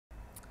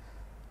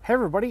Hey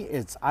everybody,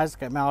 it's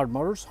Isaac at Mallard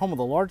Motors, home of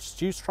the largest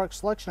used truck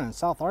selection in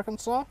South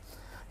Arkansas,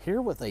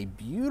 here with a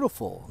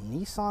beautiful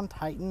Nissan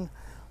Titan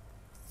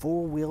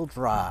four-wheel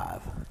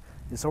drive.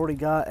 It's already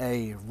got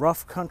a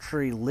rough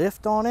country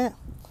lift on it.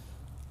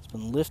 It's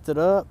been lifted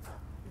up,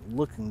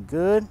 looking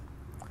good.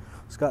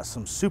 It's got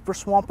some super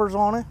swampers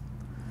on it.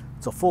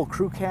 It's a full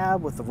crew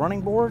cab with the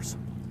running boards.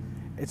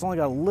 It's only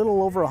got a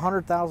little over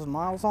 100,000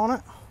 miles on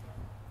it.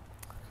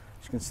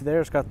 As you can see there,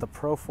 it's got the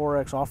Pro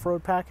 4X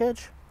off-road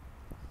package.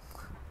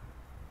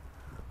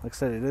 Like I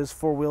said, it is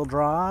four-wheel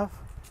drive.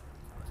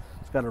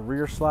 It's got a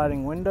rear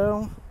sliding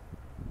window.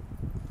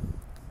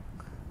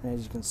 And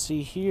as you can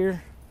see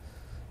here,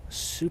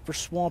 super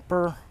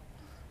swamper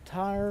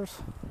tires.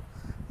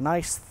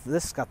 Nice,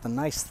 this got the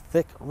nice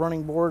thick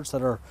running boards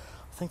that are,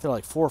 I think they're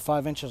like 4 or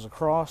 5 inches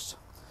across.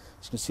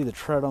 As you can see, the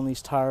tread on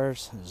these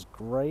tires is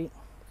great.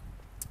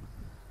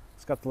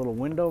 It's got the little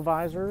window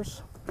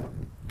visors.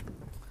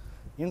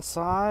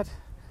 Inside,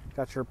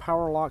 got your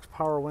power locks,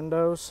 power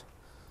windows.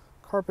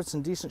 Carpet's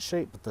in decent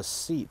shape, but the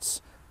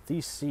seats,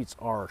 these seats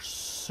are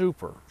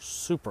super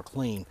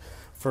clean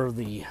for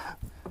the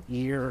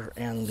year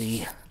and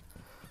the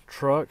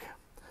truck.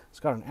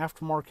 It's got an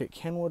aftermarket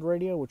Kenwood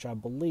radio, which I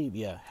believe,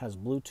 has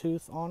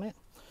Bluetooth on it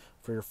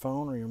for your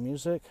phone or your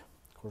music.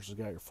 Of course, it's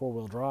got your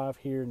four-wheel drive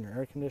here and your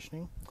air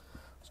conditioning.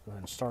 Let's go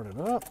ahead and start it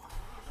up.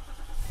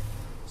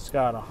 It's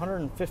got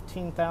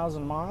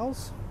 115,000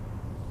 miles.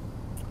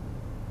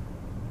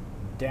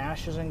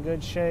 Dash is in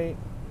good shape.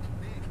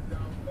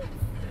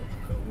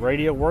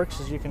 Radio works,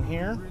 as you can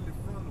hear.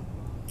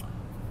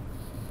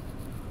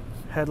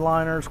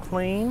 Headliner's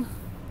clean.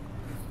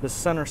 The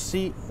center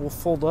seat will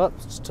fold up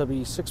to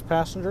be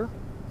 6-passenger.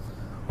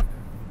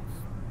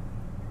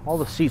 All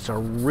the seats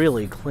are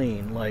really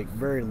clean, like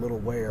very little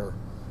wear.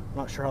 I'm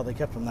not sure how they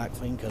kept them that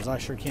clean, because I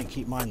sure can't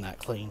keep mine that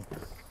clean.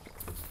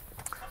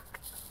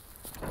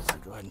 So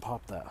go ahead and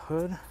pop that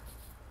hood.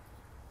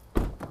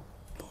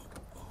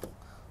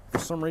 For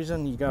some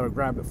reason, you got to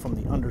grab it from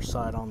the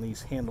underside on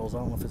these handles. I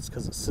don't know if it's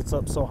because it sits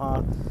up so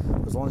high.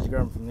 As long as you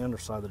grab them from the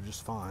underside, they're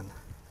just fine.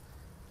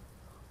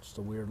 Just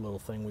a weird little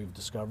thing we've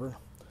discovered.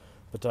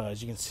 But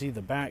as you can see,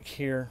 the back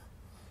here,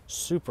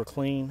 super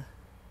clean.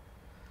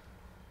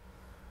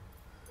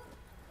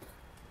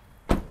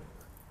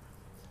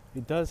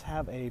 It does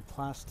have a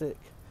plastic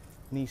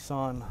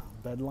Nissan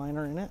bed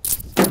liner in it.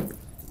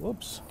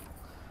 Whoops.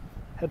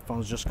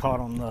 Headphones just caught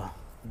on the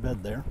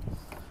bed there.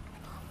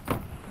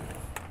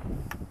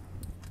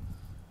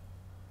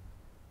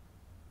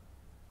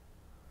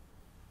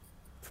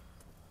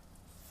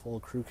 Full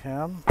crew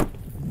cab.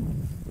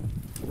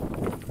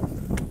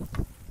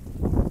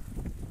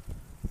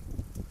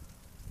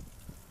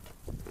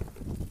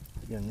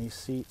 Again, these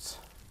seats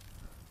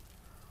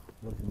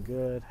looking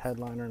good.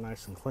 Headliner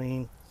nice and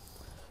clean.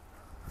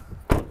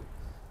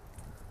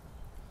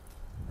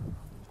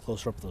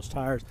 Closer up those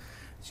tires.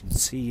 As you can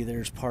see,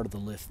 there's part of the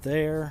lift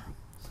there.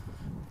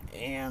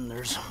 And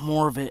there's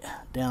more of it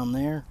down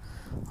there.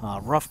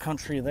 Rough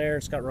country there.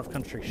 It's got rough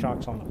country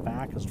shocks on the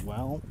back as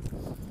well.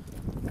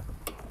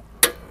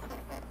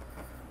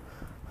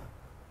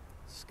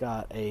 It's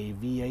got a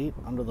V8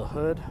 under the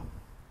hood.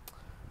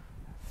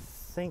 I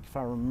think if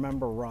I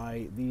remember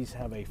right, these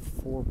have a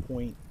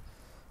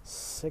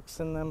 4.6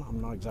 in them.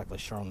 I'm not exactly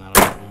sure on that.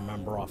 I don't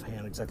remember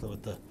offhand exactly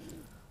what the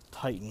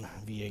Titan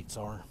V8s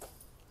are.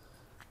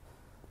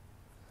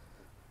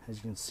 As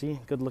you can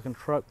see, good looking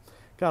truck.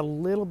 Got a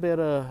little bit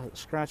of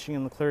scratching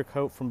in the clear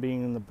coat from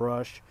being in the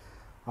brush,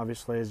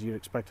 obviously, as you'd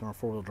expect on a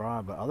four-wheel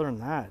drive, but other than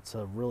that, it's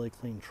a really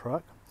clean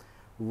truck.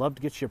 Love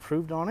to get you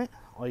approved on it.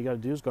 All you got to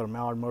do is go to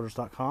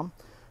mallardmotors.com,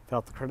 fill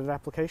out the credit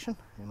application,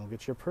 and it'll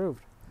get you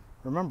approved.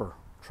 Remember,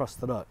 trust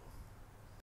the duck.